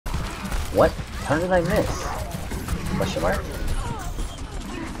What? How did I miss? Question mark?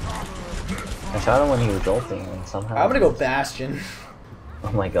 I shot him when he was ulting and somehow... I'm gonna go Bastion.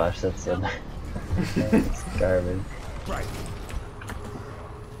 Oh my gosh, that's so bad. That's garbage. Right.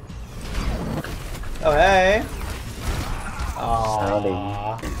 Oh, hey.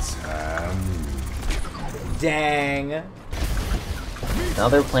 Howdy. It's Dang. Now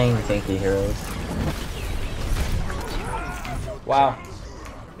they're playing tanky heroes. Wow.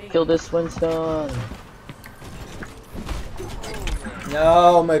 Kill this Winston!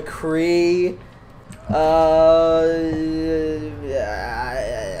 No, McCree.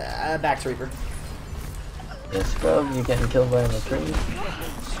 Back to Reaper. Yeah, Scrub, you're getting killed by a McCree.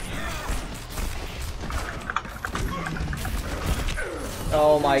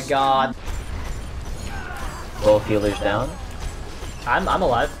 Oh my god. Both healers down. I'm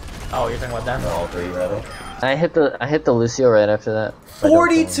alive. Oh, you're talking about them? Or all three, rather. I hit the Lucio right after that.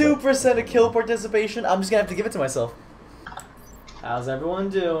 42% of kill participation. I'm just gonna have to give it to myself. How's everyone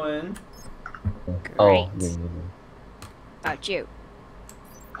doing? Oh, Great. About you.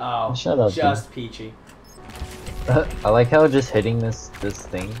 Oh, shut up, just dude. peachy. I like how just hitting this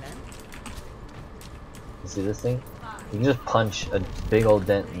thing. You see this thing? You can just punch a big old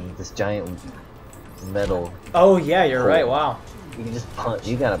dent in this giant metal. Oh yeah, you're hole. right. Wow. You can just punch.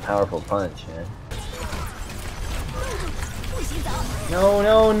 You got a powerful punch, man. No,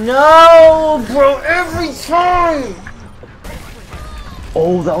 no, no, bro! Every time.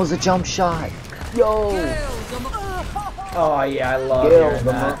 Oh, that was a jump shot. Yo. Oh yeah, I love Kill hearing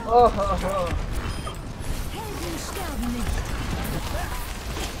them. that.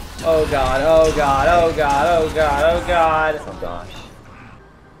 Oh god, oh god, oh god, oh god, oh god. Oh gosh.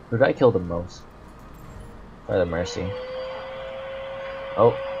 Who did I kill the most? Or the Mercy?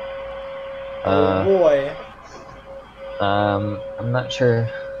 Oh. Oh boy. I'm not sure.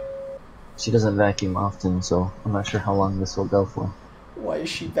 She doesn't vacuum often, so I'm not sure how long this will go for. Why is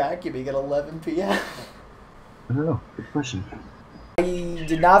she vacuuming at 11 p.m.? I don't know. Good question. I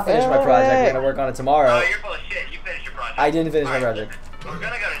did not finish my project. We're gonna work on it tomorrow. Oh, you're full of shit. You finished your project. I didn't finish my project. We're gonna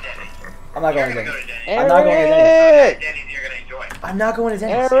go to Denny's. I'm not going to You're Denny's. gonna go to Denny's. I'm not going to Denny's. Denny's you're gonna enjoy. I'm not going to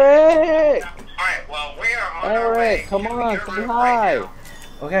Denny's. Eric! Alright, well, we are on our way. Eric, come to on, your say room hi. right now.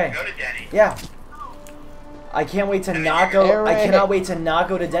 Okay. Go to Denny's. Yeah. I can't wait to not go. I Eric. cannot wait to not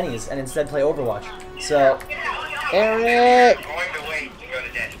go to Denny's and instead play Overwatch. So Eric! I'm going to wait to go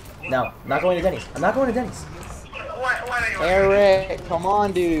to Denny's. no, not going to Denny's. I'm not going to Denny's. Why don't you Eric, come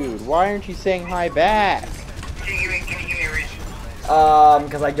on, dude. Why aren't you saying hi back? Can you give me a reason?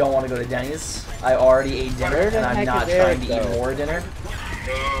 Because I don't want to go to Denny's. I already ate dinner Where the and I'm heck not is trying Eric, to eat though? more dinner.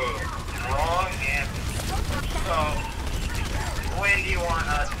 Wrong answer. So, when do you want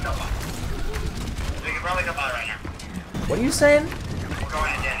us to come by? We can probably come by right now. What are you saying? We're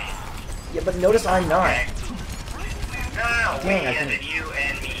going to Denny's. Yeah, but notice I'm not. Okay? No, Dang, I we, as couldn't- in you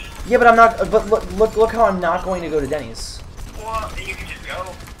and me. Yeah, but I'm not. But look how I'm not going to go to Denny's. Well, then you can just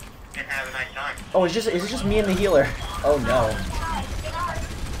go and have a nice time. Oh, is it just me and the healer? Oh no.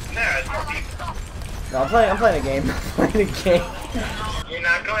 No, it's more people. No, I'm playing a game. I'm playing a game. You're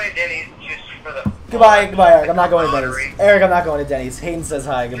not going to Denny's just for the... Goodbye, Eric. I'm not going to Denny's. Eric, I'm not going to Denny's. Hayden says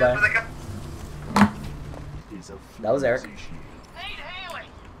hi. Goodbye. That was Eric.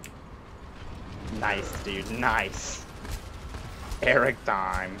 Nice, dude, nice. Eric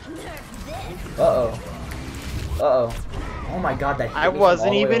time. Uh-oh. Uh-oh. Oh my god, that hit I me from wasn't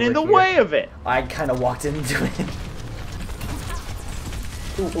all the even way in the over here. way of it. I kind of walked into it.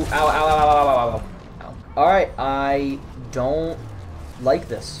 Ooh, ooh, ow, ow, ow, ow, ow, ow, ow, ow. Alright, I don't like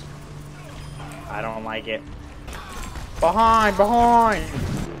this. I don't like it. Behind, behind!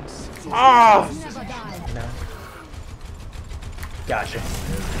 Ah! No. Gotcha.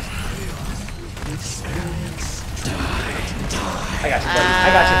 I got you, buddy.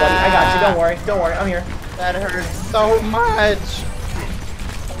 I got you, buddy. I got you. Don't worry. Don't worry. I'm here. That hurts so much!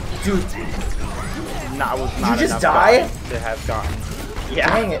 Dude, That was you not just enough die? damage to have gotten. Yeah.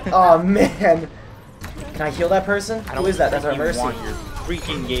 dang it. Oh, man. Can I heal that person? I Who is that? That's our think you Mercy. want your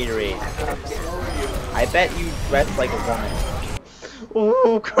freaking Gatorade. I bet you dress like a woman.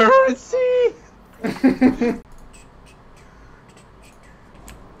 Ooh, currency!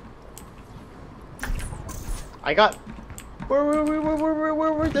 I got.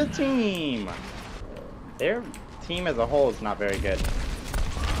 Where the team? Their team as a whole is not very good.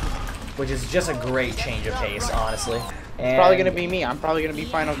 Which is just a great change of pace, honestly. And It's probably gonna be me. I'm probably gonna be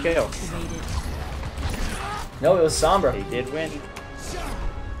final kill. No, it was Sombra. They did win.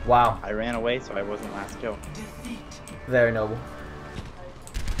 Wow. I ran away, so I wasn't last kill. Very noble.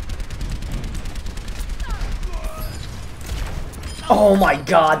 Oh my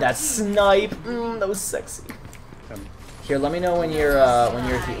god, that snipe! That was sexy. Here, let me know when you need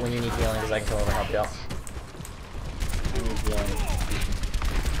healing, because I can come over and help you out.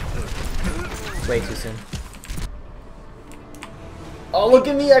 Way too soon. Oh, look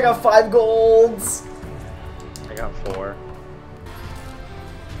at me! I got 5 golds. I got 4.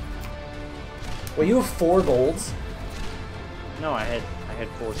 Wait, you have 4 golds? No, I had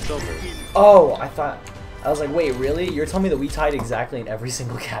 4 silvers. Oh, I was like, wait, really? You're telling me that we tied exactly in every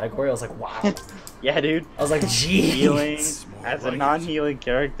single category? I was like, wow. Yeah, dude. I was like, jeez. Healing as a non-healing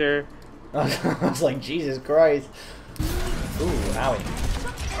character. I was like, Jesus Christ. Ooh, owie.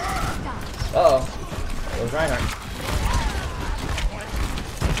 Uh-oh. There goes Reinhardt.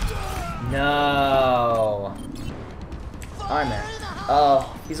 No. Alright, man.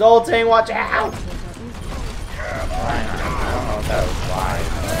 Oh, he's ulting. Watch out.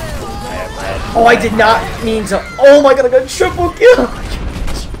 Oh, I did not mean to. Oh my god, I got triple kill.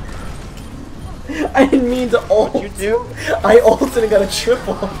 I didn't mean to ult. What'd you do? I ulted and got a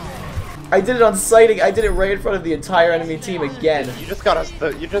triple. I did it on sighting. I did it right in front of the entire enemy team again. You just got us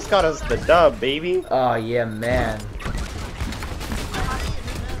the dub, baby. Oh yeah, man.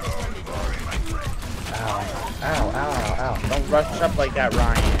 Ow, ow, ow, ow. Don't rush up like that,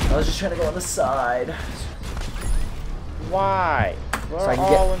 Ryan. I was just trying to go on the side. Why? We're So I can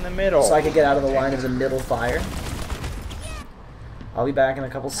all get- in the middle. So I could get out of the line of the middle fire. I'll be back in a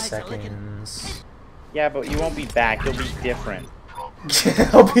couple seconds. Yeah, but you won't be back. You'll be different.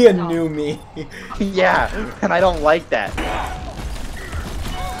 I'll be a new me. Yeah, and I don't like that.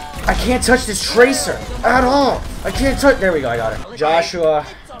 I can't touch this tracer at all. I can't touch. There we go. I got it. Joshua.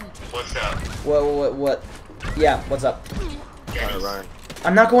 What's up? What? Yeah. What's up? Denny's. Ryan.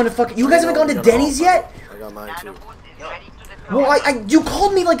 I'm not going to fucking. You guys haven't gone to Denny's yet? I got mine too. Well, you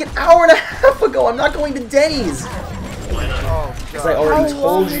called me like an hour and a half ago. I'm not going to Denny's. Because I already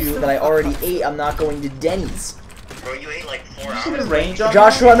told you that I already ate. I'm not going to Denny's. Bro, you ate like 4 See the hours. range on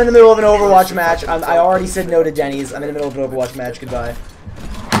Joshua, I'm in the middle of an Overwatch match. I already said no to Denny's. I'm in the middle of an Overwatch match. Goodbye.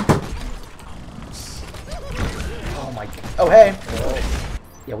 Oh my. Oh hey.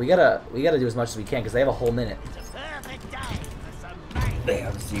 Yeah, we gotta do as much as we can because they have a whole minute. They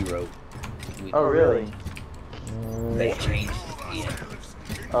have 0. Oh really? They changed. Yeah.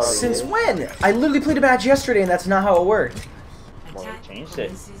 Oh, since when? I literally played a match yesterday and that's not how it worked. Well, they changed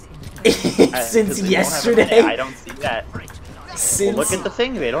it. Since 'Cause they don't have a- yesterday? I don't see that. Since Well, look at the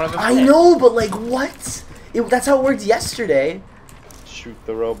thing. They don't have a I minute. know, but like what? That's how it worked yesterday. Shoot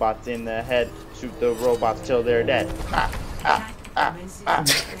the robots in the head. Shoot the robots till they're dead.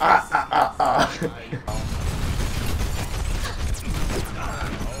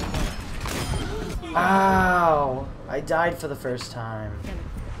 Ow! I died for the first time.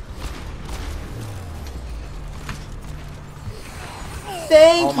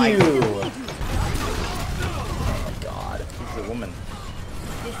 Thank my you! Oh my god. She's a woman.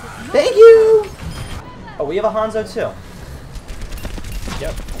 Thank you! Oh, we have a Hanzo too.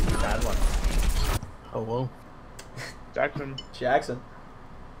 Yep. Bad one. Hello. Jackson. Jackson.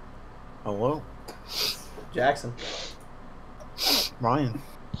 Hello. Jackson. Ryan.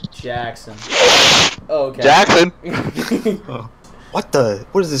 Jackson. Oh, okay. Jackson! What the?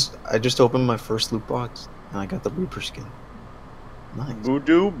 What is this? I just opened my first loot box and I got the Reaper skin. Nice.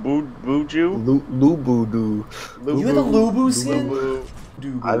 Voodoo? Voodoo? Lubu. You have the Lubu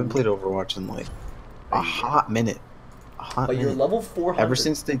skin? I haven't played Overwatch in like a hot minute. A hot But you're minute. level 400. Ever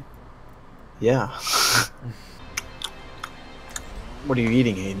since they. Yeah. What are you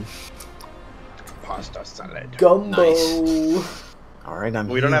eating, Hayden? Pasta salad. Gumbo. Nice. Alright, I'm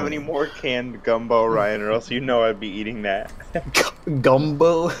We don't have any healing. more canned gumbo, Ryan, or else you know I'd be eating that.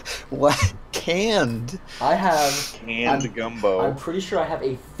 Gumbo? What? Canned? I have. Canned gumbo. I'm pretty sure I have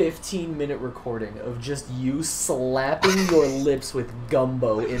a 15-minute recording of just you slapping your lips with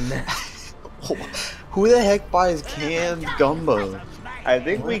gumbo in there. Who the heck buys canned gumbo? I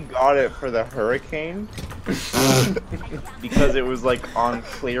think we got it for the hurricane because it was like on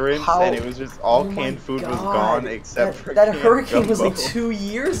clearance How- and it was just all Oh my canned food was God. gone except for that canned hurricane was like gumbo. 2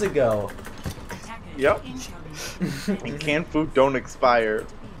 years ago. Yep. And canned food don't expire.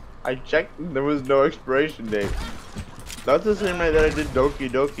 I checked and there was no expiration date. That's the same night that I did Doki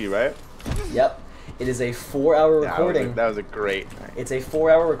Doki, right? Yep. It is a 4-hour recording. That was a great night. It's a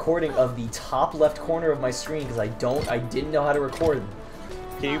 4-hour recording of the top left corner of my screen because I didn't know how to record.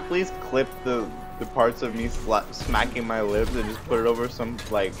 Can you please clip the parts of me smacking my lips and just put it over some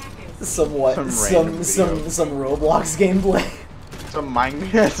like Some what? Some Some random Roblox gameplay. some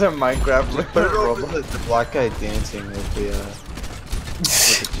Minecraft Put it over the black guy dancing with the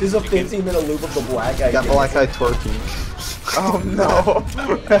There's a 15-minute loop of the black guy. got dancing. black guy twerking. Oh no!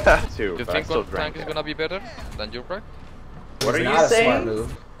 Do Two, you but I think still what tank drank is it. gonna be better than you, right? What are It's you not a smart saying?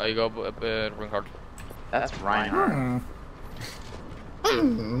 move. I go ring hard. That's Reinhardt.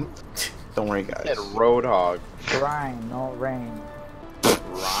 Don't worry, Said guys. Roadhog. Rhine, no rain.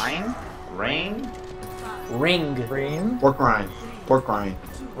 Rhine? Rain? Ring. Rain? Pork rind. Pork rind.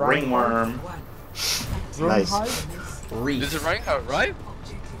 Ringworm. Nice. Reef. This is Reinhardt, right?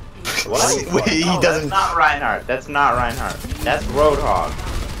 What? Wait, he No, doesn't. That's not Reinhardt. That's not Reinhardt. That's Roadhog.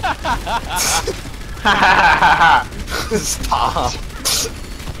 Stop.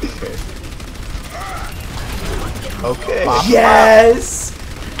 Okay. Yes!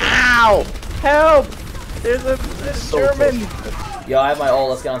 Ow! Help! There's a So German. close. Yo, I have my ult.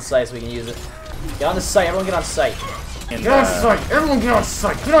 Let's get on site so we can use it. Get on the site. Everyone get on site. And, Get on site! Everyone get on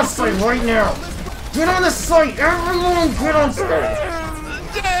site! Get on site right now! Get on the site! Everyone get on site!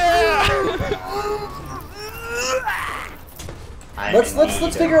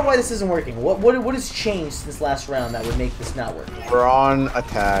 Let's figure out why this isn't working. What has changed since last round that would make this not work? We're on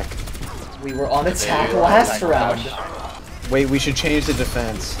attack. We were on attack last round. Wait, we should change the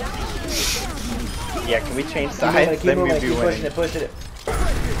defense. Yeah, can we change Keep moving, sides? keep Then moving, we'd be keep pushing winning. it, pushing it.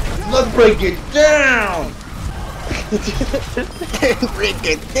 Let's break it down! Break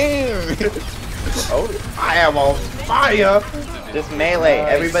it down. Oh, I am on fire! Just melee,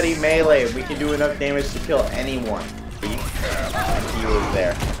 everybody melee. We can do enough damage to kill anyone. And he was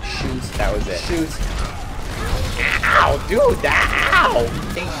there. Shoot. That was it. Shoot. Ow, dude, ow! I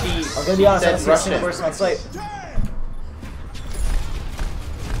think he. I'm gonna be honest, I don't said see a single Russian. person on site.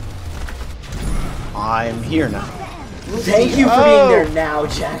 I'm here now. Thank you for being there now,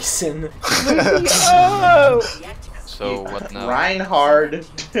 Jackson. Oh! So what now? Reinhard.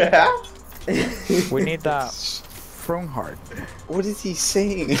 We need that from heart. What is he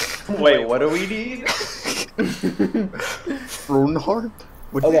saying? Wait, what do we need? Fronhard?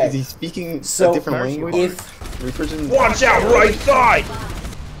 What, Okay. Is he speaking So, a different language? if Reapers and... Watch out right side!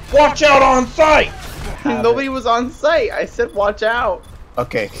 Watch out on site! Nobody was on site. I said watch out.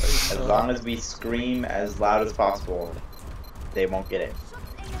 Okay. As long as we scream as loud as possible, they won't get it.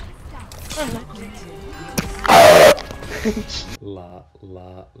 La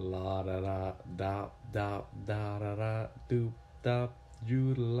la la da da da da da da da doop da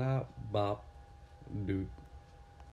you la bop doop